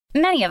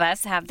Many of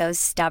us have those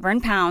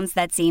stubborn pounds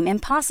that seem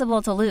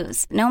impossible to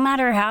lose, no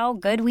matter how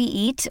good we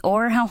eat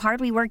or how hard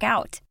we work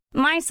out.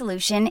 My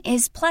solution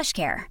is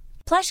PlushCare.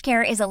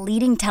 PlushCare is a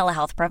leading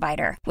telehealth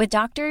provider with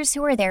doctors who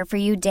are there for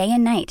you day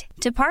and night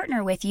to partner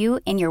with you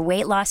in your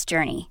weight loss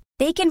journey.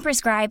 They can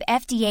prescribe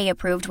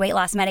FDA-approved weight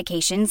loss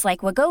medications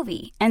like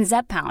Wegovy and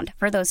Zepbound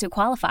for those who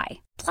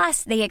qualify.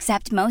 Plus, they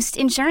accept most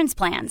insurance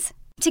plans.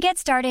 To get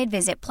started,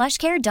 visit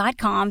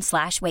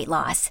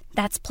plushcare.com/weightloss.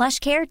 That's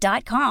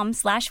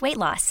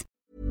plushcare.com/weightloss.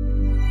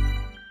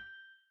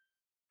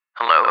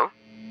 Hello?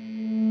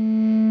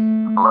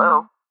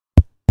 Hello?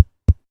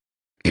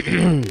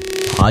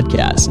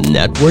 Podcast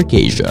Network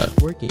Asia.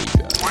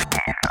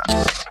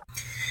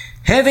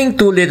 Having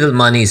too little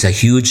money is a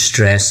huge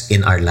stress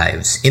in our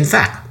lives. In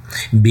fact,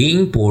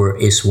 being poor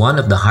is one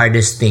of the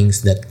hardest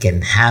things that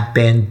can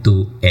happen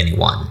to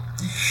anyone.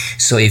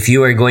 So if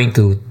you are going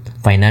to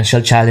financial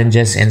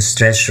challenges and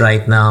stress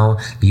right now,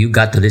 you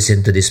got to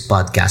listen to this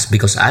podcast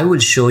because I will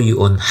show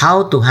you on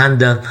how to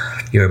handle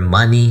your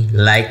money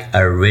like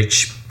a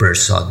rich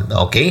person.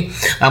 Okay?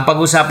 Ang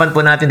pag-usapan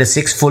po natin the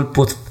six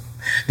foolproof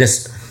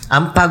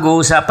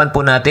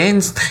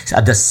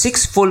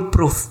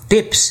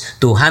tips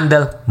to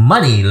handle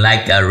money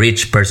like a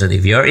rich person.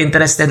 If you're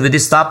interested with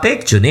this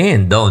topic, tune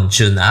in. Don't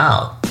tune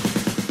out.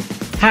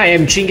 Hi,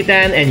 I'm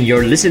Chinkitan and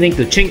you're listening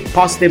to Chink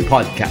Positive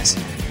Podcast,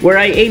 where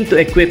I aim to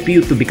equip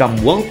you to become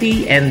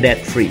wealthy and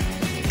debt-free,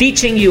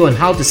 teaching you on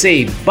how to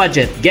save,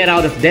 budget, get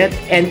out of debt,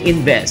 and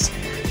invest.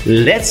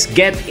 Let's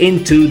get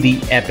into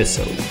the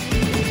episode.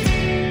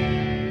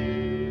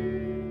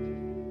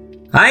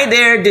 Hi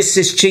there, this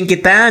is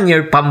Chinkitan,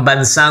 your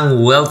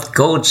pambansang wealth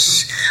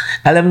coach.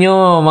 Alam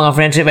nyo, mga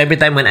friendship, every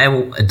time when I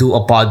do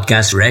a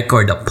podcast,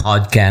 record a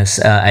podcast,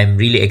 I'm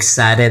really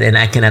excited and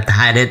I cannot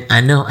hide it.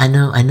 I know. I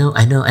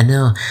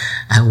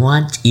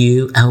want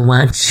you.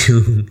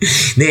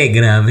 Hindi,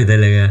 grabe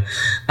talaga.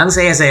 Ang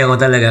saya-saya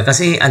ko talaga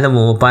kasi alam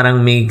mo,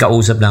 parang may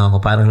kausap lang ako.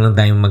 Parang lang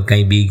tayong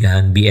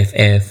magkaibigan,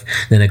 BFF,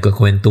 na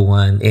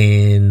nagkukwentuhan.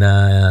 And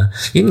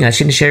yun nga,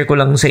 sinishare ko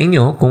lang sa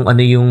inyo kung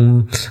ano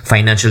yung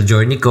financial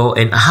journey ko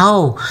and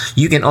how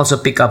you can also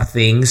pick up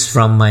things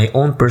from my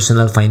own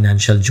personal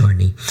financial journey.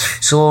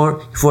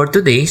 So, for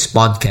today's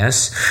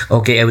podcast,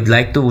 okay, I would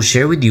like to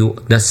share with you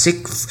the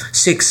six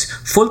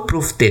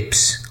foolproof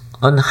tips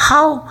on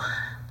how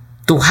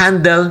to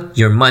handle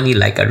your money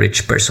like a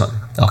rich person.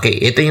 Okay,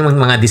 ito yung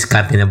mga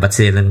diskarte na ba't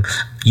silang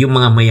yung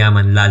mga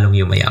mayaman, lalong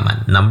yung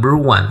mayaman. Number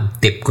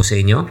 1, tip ko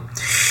sa inyo,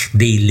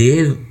 they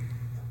live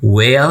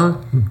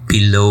well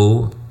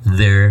below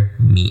their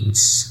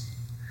means.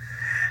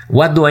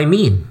 What do I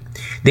mean?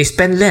 They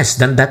spend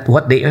less than that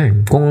what they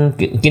earn. Kung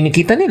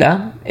kinikita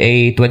nila,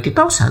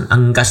 20,000,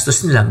 ang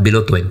gastos nila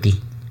below 20.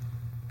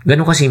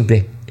 Ganun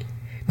kasimple.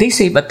 They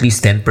save at least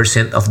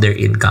 10% of their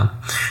income.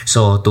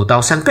 So,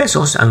 2,000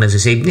 pesos ang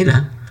nasa-save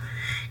nila.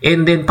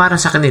 And then,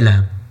 para sa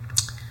kanila,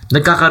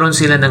 nagkakaroon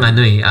sila ng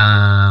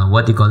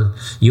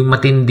yung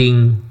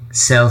matinding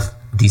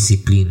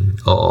self-discipline.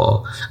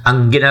 Oo.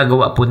 Ang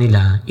ginagawa po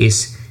nila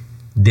is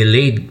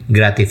delayed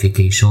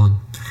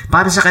gratification.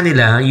 Para sa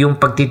kanila, yung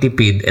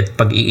pagtitipid at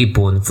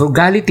pag-iipon,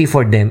 frugality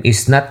for them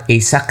is not a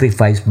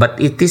sacrifice, but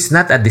it is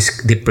not a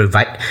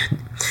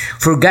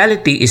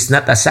frugality is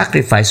not a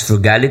sacrifice,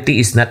 frugality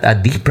is not a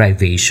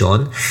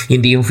deprivation,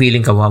 hindi yung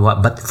feeling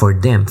kawawa, but for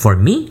them. For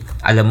me,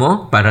 alam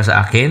mo, para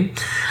sa akin,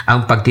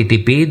 ang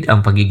pagtitipid, ang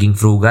pagiging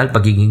frugal,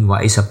 pagiging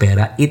wais sa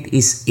pera, it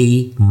is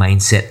a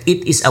mindset.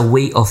 It is a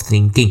way of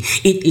thinking.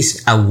 It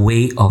is a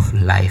way of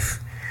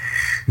life.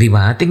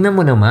 Diba? Tingnan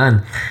mo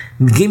naman.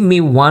 Give me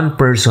one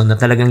person na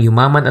talagang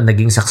yumaman at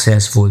naging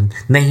successful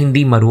na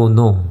hindi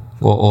marunong,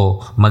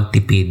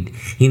 magtipid.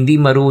 Hindi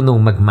marunong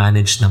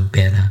mag-manage ng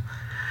pera.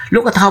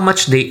 Look at how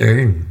much they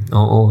earn.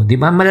 Oo, di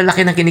ba?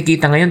 Malalaki na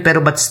kinikita ngayon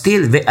pero but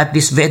still, at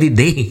this very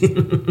day,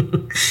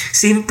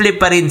 simple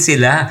pa rin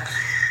sila.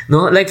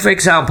 No? Like for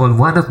example,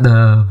 one of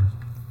the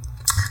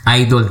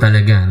idol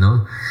talaga,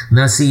 no?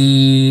 Na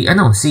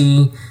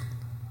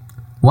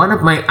one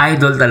of my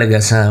idol talaga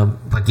sa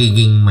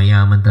pagiging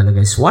mayaman talaga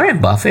is Warren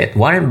Buffett.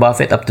 Warren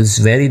Buffett up to this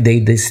very day,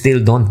 they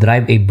still don't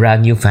drive a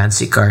brand new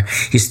fancy car.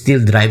 He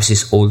still drives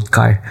his old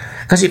car.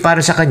 Kasi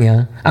para sa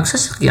kanya, ang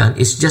sasakyan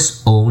is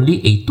just only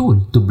a tool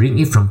to bring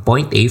it from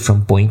point A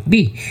from point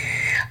B.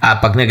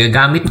 Pag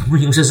nagagamit mo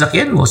yung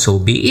sasakyan mo,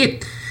 so be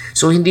it.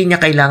 So hindi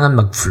niya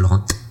kailangan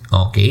mag-flaunt.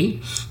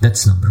 Okay?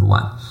 That's number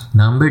 1.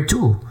 Number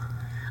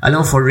 2,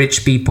 alam, for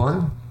rich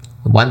people,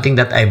 one thing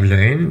that I've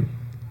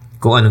learned,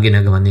 kung ano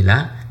ginagawa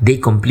nila, they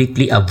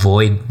completely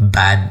avoid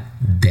bad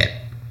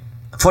debt.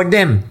 For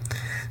them,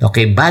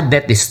 okay, bad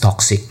debt is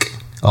toxic.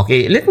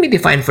 Okay, let me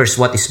define first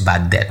what is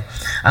bad debt.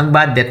 Ang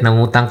bad debt,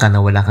 nangutang ka na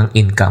wala kang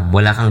income,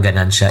 wala kang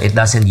ganansya. It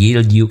doesn't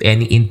yield you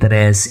any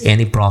interest,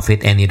 any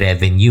profit, any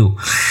revenue.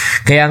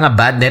 Kaya nga,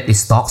 bad debt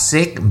is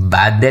toxic.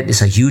 Bad debt is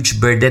a huge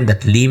burden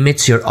that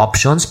limits your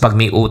options. Pag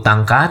may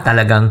utang ka,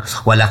 talagang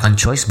wala kang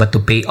choice but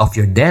to pay off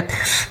your debt.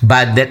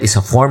 Bad debt is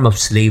a form of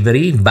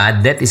slavery.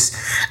 Bad debt is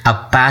a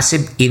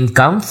passive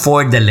income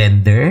for the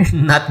lender,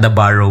 not the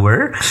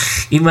borrower.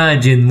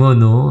 Imagine mo,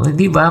 no?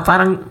 Di ba?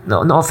 Parang,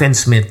 no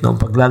offense, Smith, no?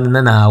 Pag lalo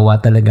na nahawa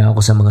talaga ako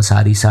sa mga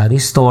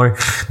sari-sari store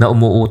na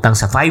umuutang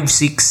sa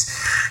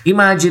 5-6.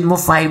 Imagine mo,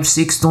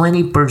 5-6,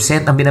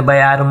 20% ang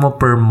binabayaran mo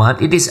per month.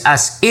 It is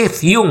as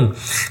if yung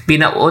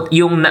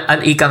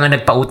ika nga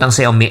nagpautang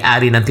sa'yo,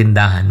 may-ari ng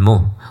tindahan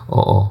mo.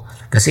 Oo.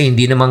 Kasi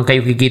hindi naman kayo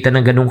kikita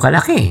ng ganung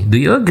kalaki. Do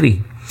you agree?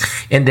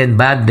 And then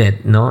bad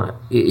debt, no,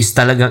 is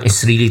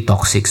really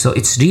toxic. So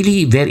it's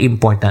really very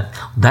important.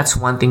 That's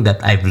one thing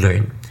that I've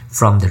learned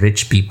from the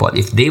rich people.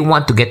 If they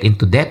want to get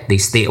into debt, they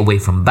stay away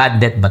from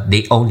bad debt, but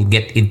they only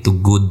get into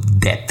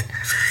good debt.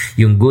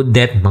 Yung good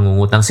debt,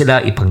 mangungutang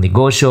sila,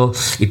 ipang-negosyo,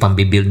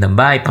 ipang-build ng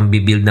bahay,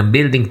 ipang-build ng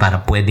building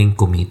para pwedeng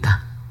kumita.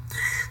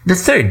 The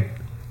third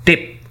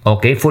tip,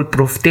 okay,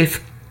 foolproof tip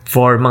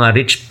for mga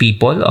rich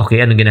people,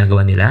 okay, ano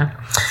ginagawa nila?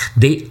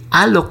 They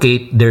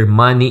allocate their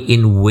money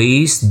in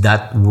ways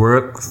that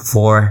work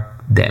for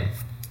them.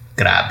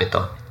 Grabe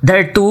to. There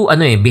are two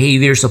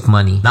behaviors of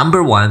money.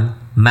 Number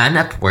 1, man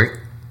at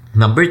work.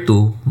 Number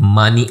 2,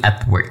 money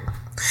at work.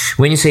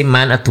 When you say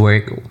man at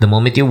work, the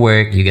moment you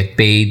work, you get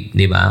paid,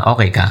 di ba?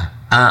 Okay ka.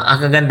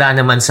 Ang kaganda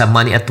naman sa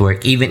money at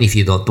work, even if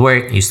you don't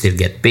work, you still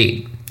get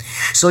paid.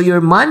 So your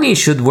money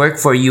should work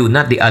for you,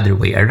 not the other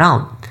way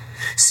around.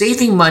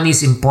 Saving money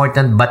is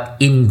important, but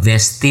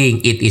investing,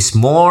 it is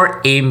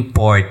more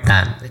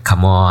important.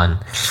 Come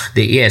on.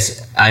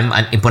 Yes, I'm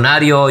an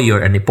imponaryo,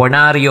 you're an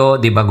imponaryo,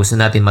 di ba? Gusto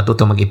natin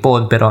matuto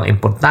mag-ipon, pero ang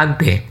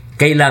importante,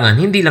 kailangan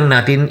hindi lang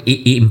natin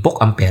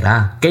iimpok ang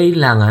pera.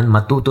 Kailangan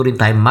matuto rin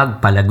tayo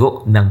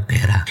magpalago ng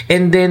pera.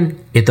 And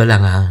then, ito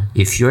lang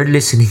if you're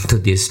listening to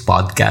this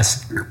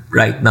podcast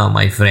right now,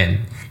 my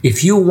friend,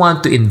 if you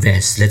want to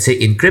invest, let's say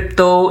in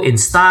crypto,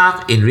 in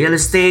stock, in real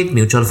estate,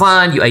 mutual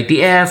fund,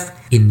 UITF,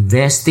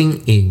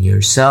 investing in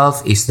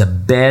yourself is the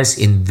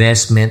best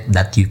investment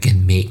that you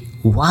can make.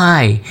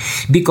 Why?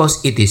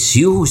 Because it is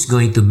you who's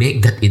going to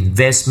make that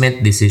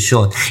investment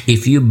decision.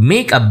 If you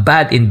make a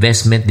bad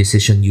investment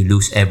decision, you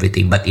lose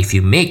everything. But if you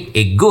make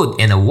a good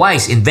and a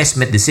wise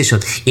investment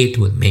decision, it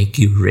will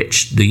make you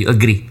rich. Do you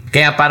agree?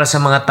 Kaya para sa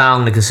mga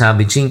taong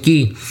nagsasabi,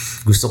 Chinky,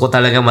 gusto ko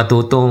talaga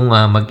matutong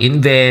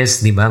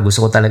mag-invest, di ba?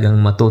 Gusto ko talagang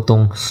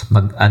matutong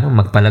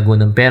magpalago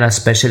ng pera,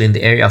 especially in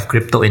the area of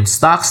crypto and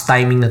stocks,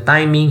 timing.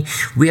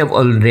 We have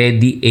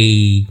already a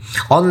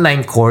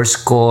online course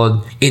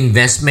called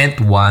Investment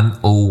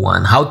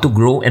 101, How to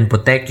Grow and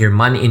Protect Your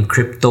Money in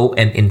Crypto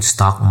and in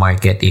Stock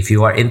Market. If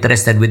you are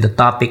interested with the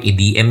topic,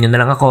 i-DM nyo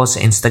na lang ako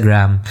sa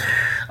Instagram.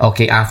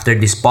 Okay, after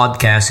this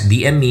podcast,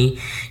 DM me.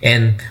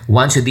 And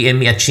once you DM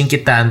me at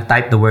Chinkitan,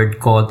 type the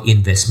word called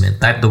investment.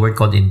 Type the word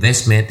called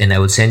investment and I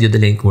will send you the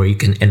link where you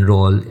can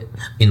enroll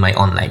in my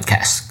online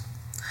class.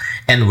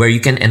 And where you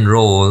can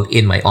enroll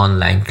in my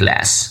online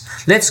class.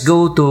 Let's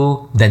go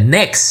to the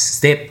next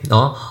step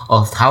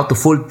of how to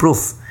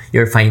foolproof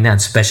your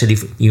finance, especially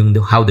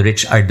how the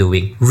rich are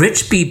doing.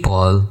 Rich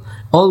people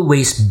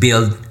always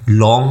build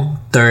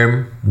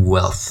long-term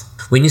wealth.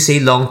 When you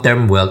say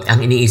long-term wealth,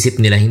 ang iniisip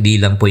nila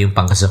hindi lang po yung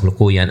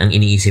pangkasalukuyan, ang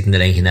iniisip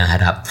nila yung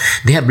hinaharap.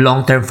 They have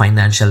long-term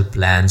financial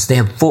plans. They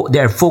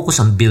are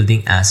focused on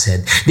building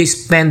asset. They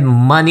spend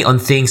money on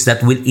things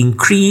that will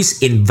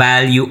increase in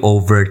value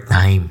over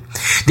time.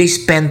 They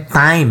spend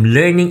time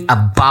learning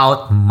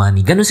about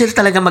money. Ganun sila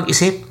talaga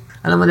mag-isip.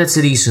 Alam mo, that's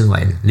the reason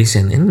why.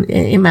 Listen,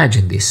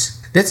 imagine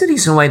this. That's the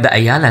reason why the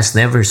Ayalas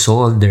never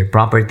sold their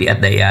property at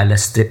the Ayala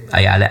Strip,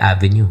 Ayala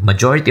Avenue.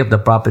 Majority of the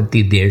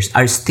property there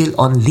are still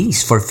on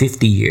lease for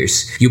 50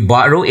 years. You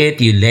borrow it,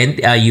 you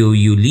lend, you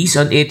lease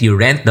on it, you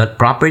rent that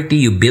property,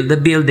 you build the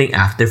building.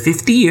 After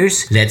 50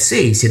 years, let's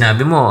say,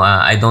 sinabi mo,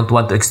 I don't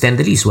want to extend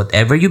the lease.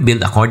 Whatever you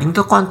build according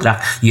to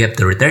contract, you have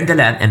to return the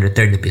land and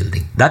return the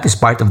building. That is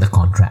part of the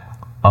contract.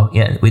 Oh,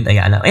 yeah, with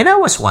Ayala. And I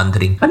was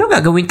wondering, ano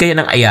gagawin kaya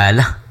ng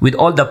Ayala with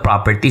all the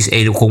properties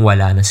kung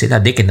wala na sila?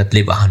 They cannot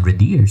live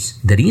 100 years.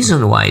 The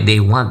reason why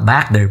they want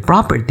back their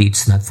property,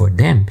 it's not for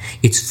them.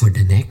 It's for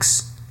the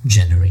next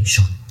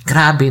generation.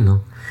 Grabe,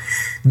 no?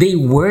 They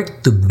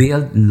work to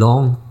build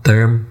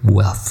long-term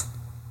wealth.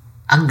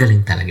 Ang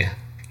galing talaga.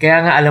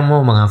 Kaya nga alam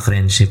mo mga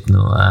friendship,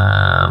 no?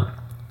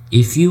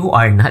 If you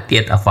are not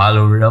yet a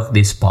follower of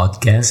this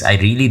podcast, I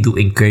really do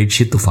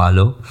encourage you to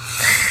follow.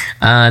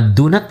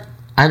 Do not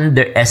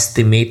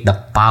underestimate the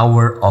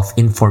power of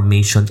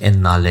information and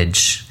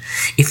knowledge.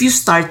 If you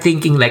start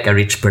thinking like a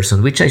rich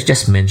person, which I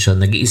just mentioned,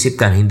 nag-iisip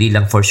ka, hindi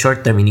lang for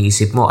short term,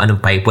 iniisip mo,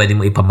 anong pwede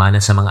mo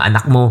ipamana sa mga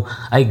anak mo,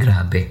 ay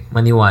grabe,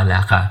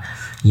 maniwala ka,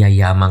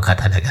 yayaman ka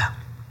talaga.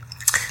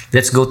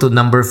 Let's go to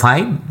number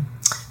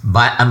 5.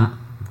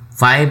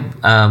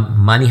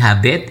 Money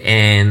habit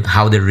and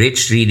how the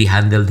rich really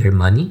handle their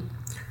money.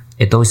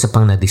 Ito isa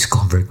pang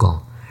na-discover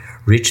ko.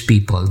 rich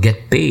people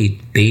get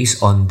paid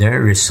based on their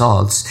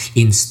results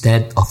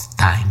instead of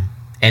time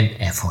and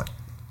effort.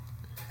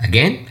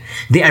 Again,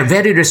 they are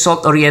very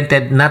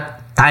result-oriented,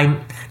 not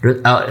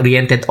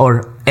time-oriented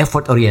or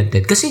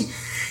effort-oriented. Kasi,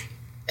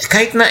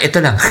 kahit na, ito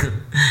lang,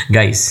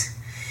 guys,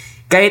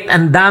 kahit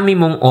ang dami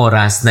mong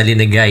oras na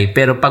linagay,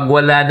 pero pag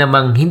wala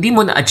namang, hindi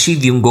mo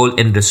na-achieve yung goal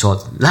and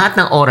result, lahat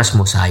ng oras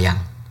mo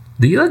sayang.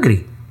 Do you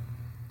agree?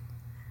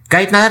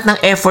 Kahit na lahat ng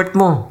effort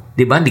mo,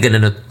 di ba? Hindi ka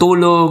na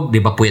natulog, di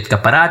ba? Puyat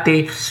ka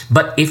parati.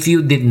 But if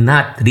you did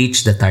not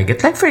reach the target,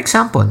 like for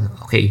example,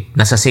 okay,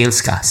 nasa sales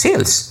ka,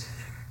 sales,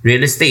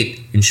 real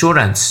estate,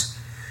 insurance.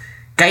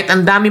 Kahit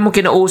ang dami mo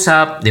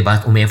kinausap, di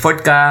ba?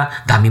 Umi-effort ka,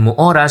 dami mo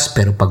oras,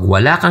 pero pag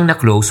wala kang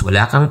na-close,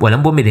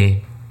 walang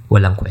bumili,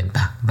 walang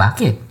kwenta.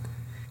 Bakit?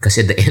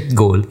 Kasi the end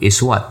goal is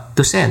what?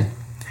 To sell.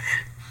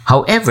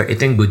 However,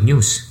 ito yung good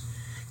news.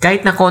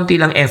 Kahit na konti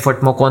lang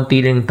effort mo, konti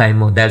lang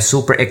time mo, dahil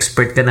super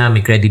expert ka na, may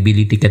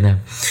credibility ka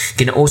na,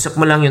 kinausap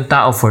mo lang yung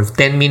tao for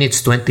 10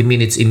 minutes, 20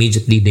 minutes,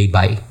 immediately they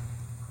buy.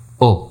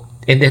 Oh,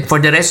 and then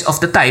for the rest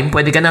of the time,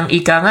 pwede ka nang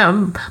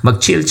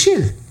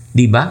mag-chill-chill.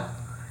 Diba?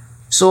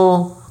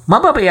 So,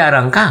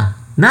 mababayaran ka.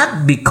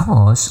 Not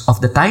because of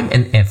the time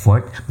and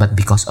effort, but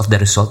because of the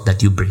result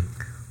that you bring.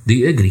 Do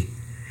you agree?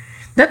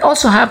 That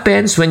also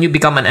happens when you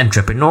become an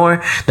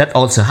entrepreneur. That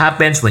also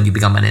happens when you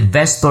become an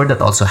investor. That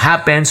also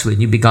happens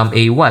when you become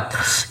a what?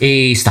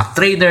 A stock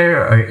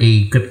trader or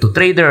a crypto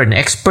trader or an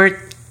expert.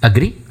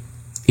 Agree?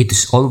 It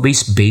is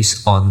always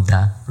based on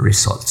the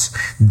results.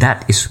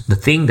 That is the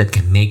thing that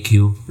can make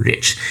you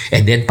rich.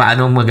 And then,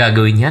 paano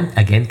magagawin yan?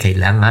 Again,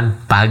 kailangan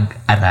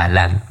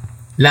pag-aralan.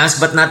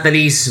 Last but not the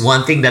least,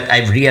 one thing that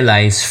I've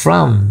realized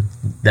from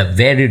the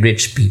very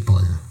rich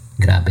people.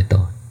 Grabe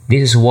to.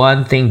 This is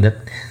one thing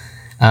that,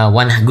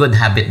 one good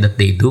habit that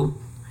they do.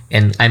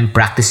 And I'm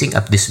practicing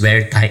up to this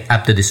very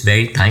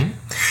time.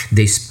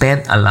 They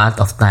spend a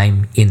lot of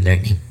time in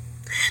learning.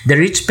 The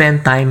rich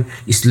spend time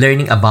is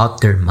learning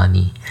about their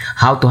money,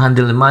 how to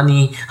handle the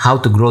money, how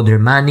to grow their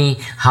money,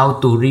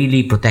 how to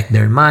really protect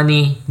their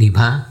money, di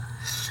ba?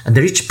 And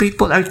the rich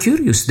people are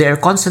curious. They are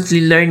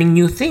constantly learning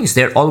new things.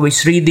 They're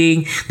always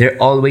reading. They're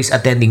always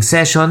attending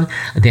session.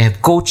 They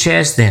have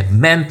coaches. They have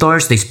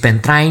mentors. They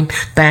spend time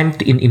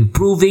in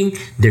improving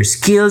their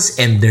skills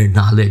and their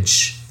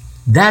knowledge.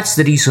 That's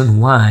the reason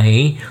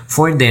why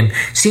for them,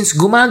 since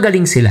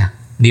gumagaling sila,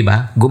 di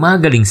ba?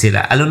 Gumagaling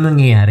sila. Alam mo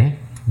nangyayari?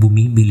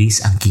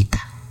 Bumibilis ang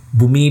kita.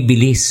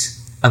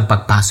 Bumibilis ang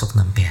pagpasok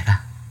ng pera.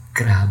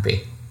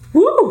 Grabe.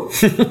 Woo!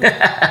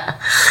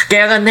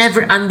 Kaya ka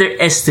never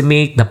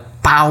underestimate the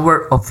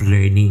power of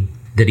learning.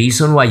 The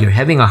reason why you're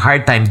having a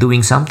hard time doing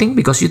something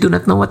because you do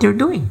not know what you're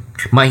doing.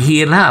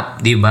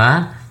 Mahirap, di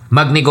ba?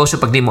 Magnegosyo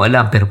pag di mo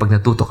alam, pero pag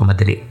natuto ka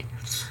madali.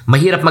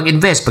 Mahirap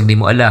mag-invest pag di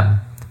mo alam,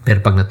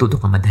 pero pag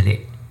natuto ka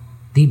madali.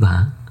 Di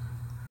ba?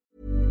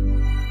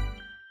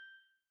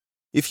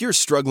 If you're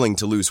struggling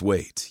to lose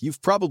weight,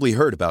 you've probably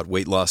heard about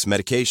weight loss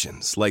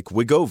medications like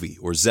Wegovy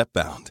or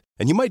Zepbound,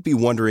 and you might be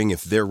wondering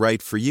if they're right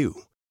for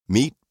you.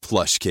 Meet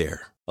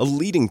PlushCare, a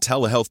leading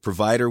telehealth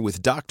provider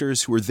with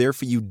doctors who are there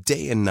for you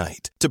day and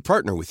night to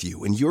partner with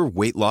you in your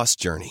weight loss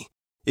journey.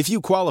 If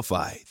you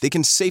qualify, they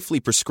can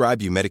safely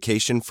prescribe you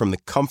medication from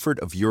the comfort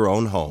of your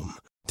own home.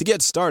 To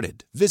get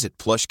started,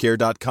 visit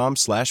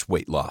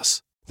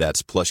plushcare.com/weightloss. That's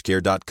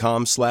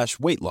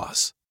plushcare.com/weightloss.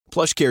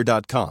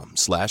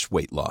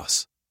 plushcare.com/weightloss.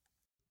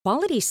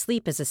 Quality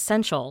sleep is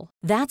essential.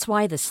 That's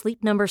why the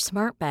Sleep Number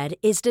Smart Bed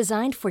is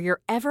designed for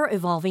your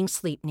ever-evolving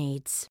sleep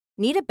needs.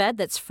 Need a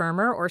bed that's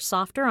firmer or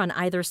softer on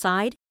either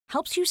side?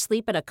 Helps you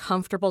sleep at a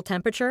comfortable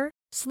temperature?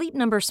 Sleep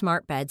Number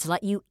Smart Beds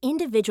let you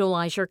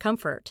individualize your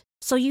comfort,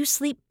 so you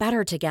sleep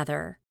better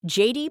together.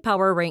 J.D.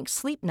 Power ranks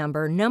Sleep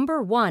Number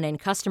number 1 in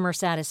customer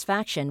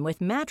satisfaction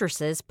with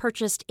mattresses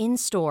purchased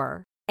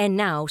in-store. And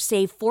now,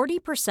 save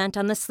 40%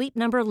 on the Sleep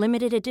Number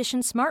Limited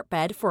Edition Smart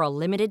Bed for a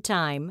limited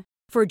time.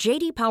 For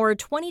J.D. Power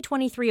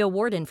 2023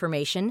 award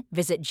information,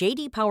 visit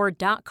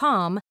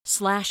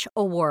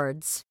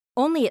jdpower.com/awards.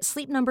 Only at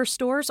Sleep Number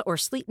stores or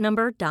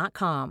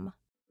sleepnumber.com.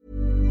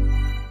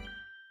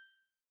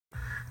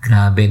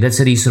 Grabe, that's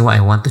the reason why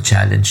I want to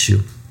challenge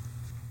you.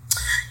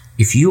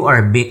 If you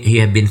have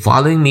been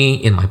following me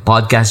in my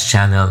podcast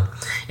channel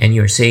and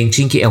you're saying,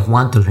 Chinky, I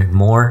want to learn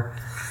more,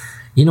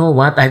 you know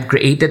what? I've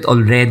created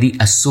already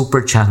a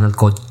super channel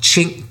called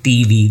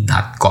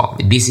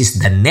ChinkTV.com. This is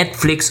the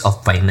Netflix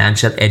of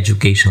financial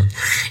education.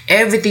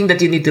 Everything that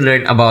you need to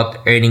learn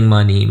about earning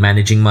money,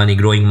 managing money,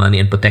 growing money,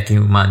 and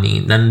protecting your money,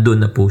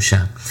 nandun na po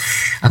siya.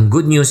 Ang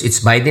good news, it's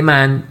by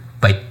demand,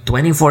 by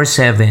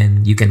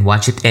 24/7. You can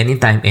watch it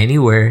anytime,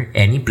 anywhere,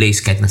 any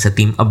place, kahit nasa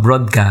team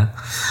abroad ka.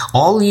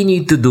 All you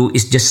need to do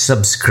is just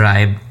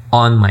subscribe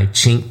on my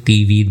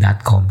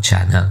ChinkTV.com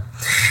channel.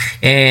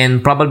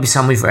 And probably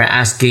some of you are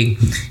asking,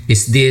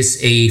 is this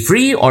a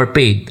free or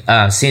paid?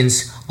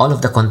 Since all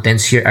of the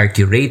contents here are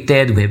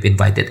curated, we have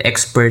invited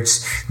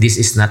experts. This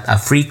is not a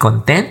free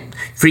content.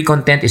 Free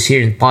content is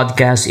here in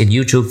podcasts, in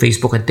YouTube,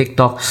 Facebook, and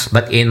TikTok.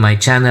 But in my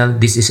channel,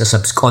 this is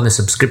on a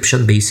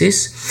subscription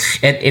basis.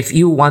 And if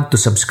you want to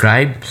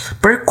subscribe,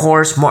 per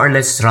course, more or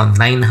less around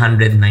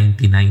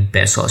 999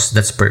 pesos.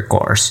 That's per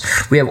course.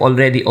 We have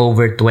already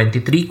over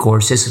 23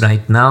 courses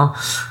right now.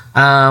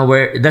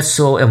 Where that's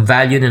so ang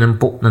value na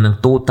ng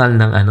total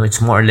ng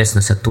it's more or less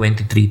nasa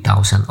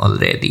 23,000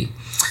 already.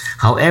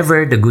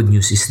 However, the good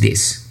news is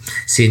this.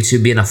 Since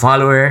you've been a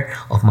follower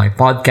of my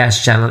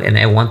podcast channel and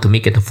I want to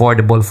make it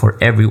affordable for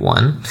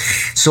everyone,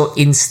 so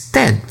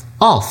instead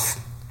of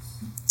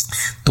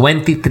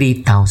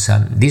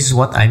 23,000, this is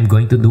what I'm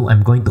going to do.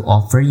 I'm going to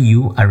offer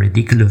you a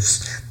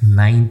ridiculous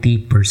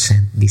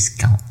 90%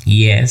 discount.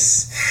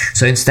 Yes.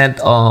 So instead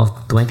of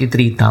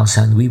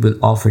 23,000, we will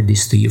offer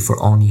this to you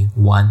for only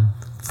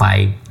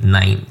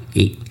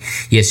 1,598.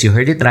 Yes, you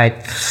heard it right.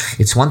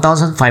 It's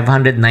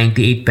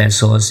 1,598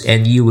 pesos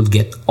and you will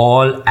get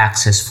all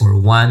access for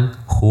 1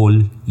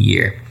 whole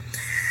year.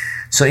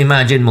 So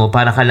imagine mo,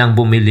 para ka lang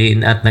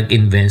bumili at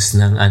nag-invest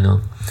ng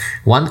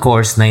one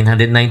course,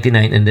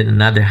 999, and then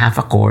another half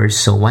a course.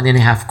 So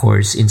 1.5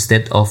 course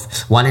instead of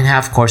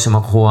 1.5 course ang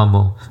makukuha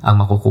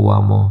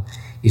mo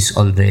is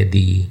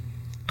already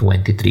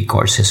 23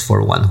 courses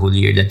for 1 whole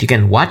year that you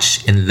can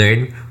watch and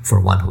learn for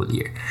 1 whole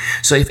year.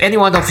 So if any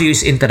one of you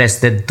is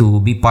interested to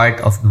be part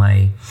of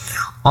my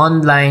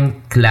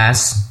online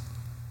class,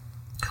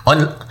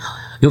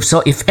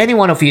 so if any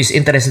one of you is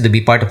interested to be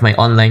part of my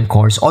online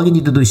course, all you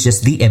need to do is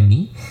just DM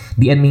me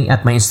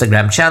at my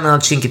Instagram channel,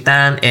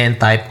 Chinkitan, and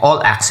type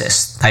all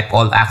access.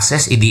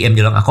 I-DM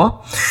nyo lang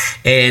ako.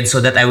 And so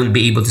that I will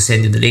be able to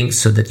send you the link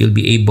so that you'll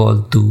be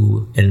able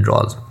to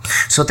enroll.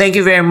 So thank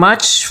you very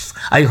much.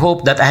 I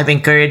hope that I have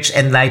encouraged,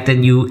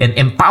 enlightened you, and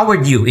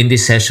empowered you in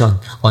this session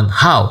on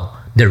how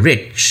the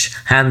rich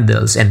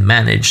handles and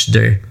manage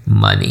their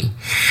money.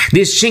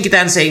 This is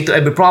Chinkitan saying, to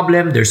every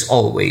problem, there's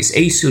always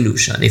a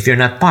solution. If you're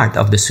not part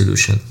of the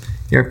solution,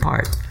 you're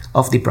part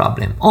of the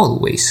problem.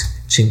 Always.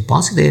 Chink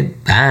positive.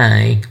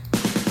 Bye.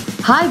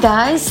 Hi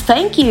guys,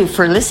 thank you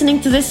for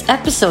listening to this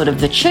episode of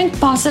the Chink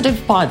Positive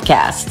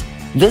Podcast.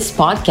 This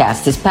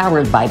podcast is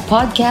powered by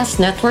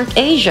Podcast Network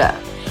Asia.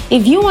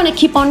 If you want to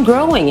keep on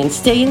growing and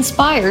stay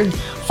inspired,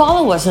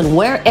 follow us on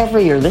wherever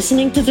you're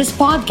listening to this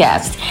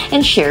podcast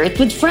and share it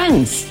with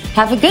friends.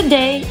 Have a good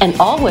day and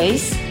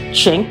always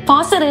Chink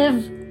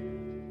Positive.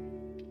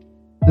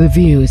 The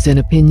views and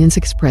opinions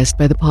expressed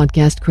by the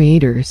podcast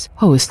creators,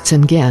 hosts,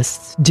 and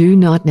guests do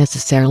not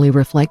necessarily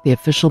reflect the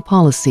official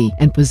policy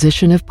and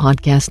position of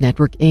Podcast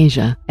Network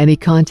Asia. Any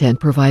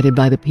content provided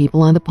by the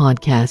people on the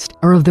podcast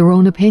are of their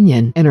own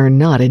opinion and are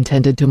not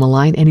intended to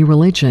malign any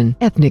religion,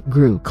 ethnic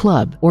group,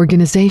 club,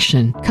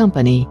 organization,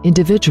 company,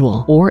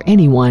 individual, or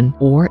anyone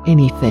or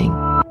anything.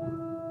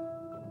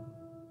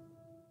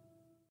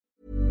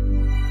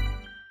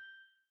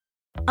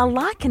 A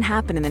lot can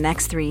happen in the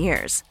next 3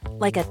 years.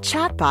 Like a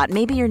chatbot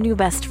may be your new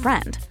best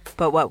friend.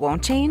 But what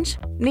won't change?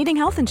 Needing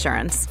health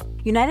insurance.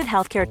 United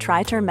Healthcare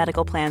Tri-Term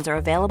Medical Plans are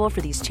available for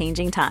these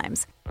changing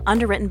times.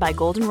 Underwritten by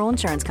Golden Rule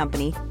Insurance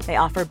Company, they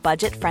offer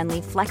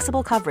budget-friendly,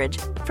 flexible coverage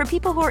for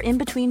people who are in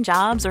between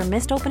jobs or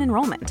missed open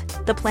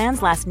enrollment. The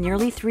plans last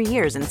nearly 3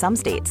 years in some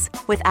states,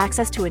 with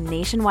access to a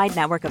nationwide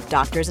network of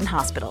doctors and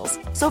hospitals.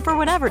 So for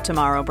whatever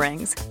tomorrow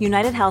brings,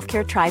 United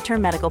Healthcare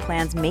Tri-Term Medical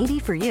Plans may be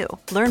for you.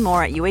 Learn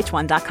more at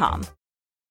uh1.com.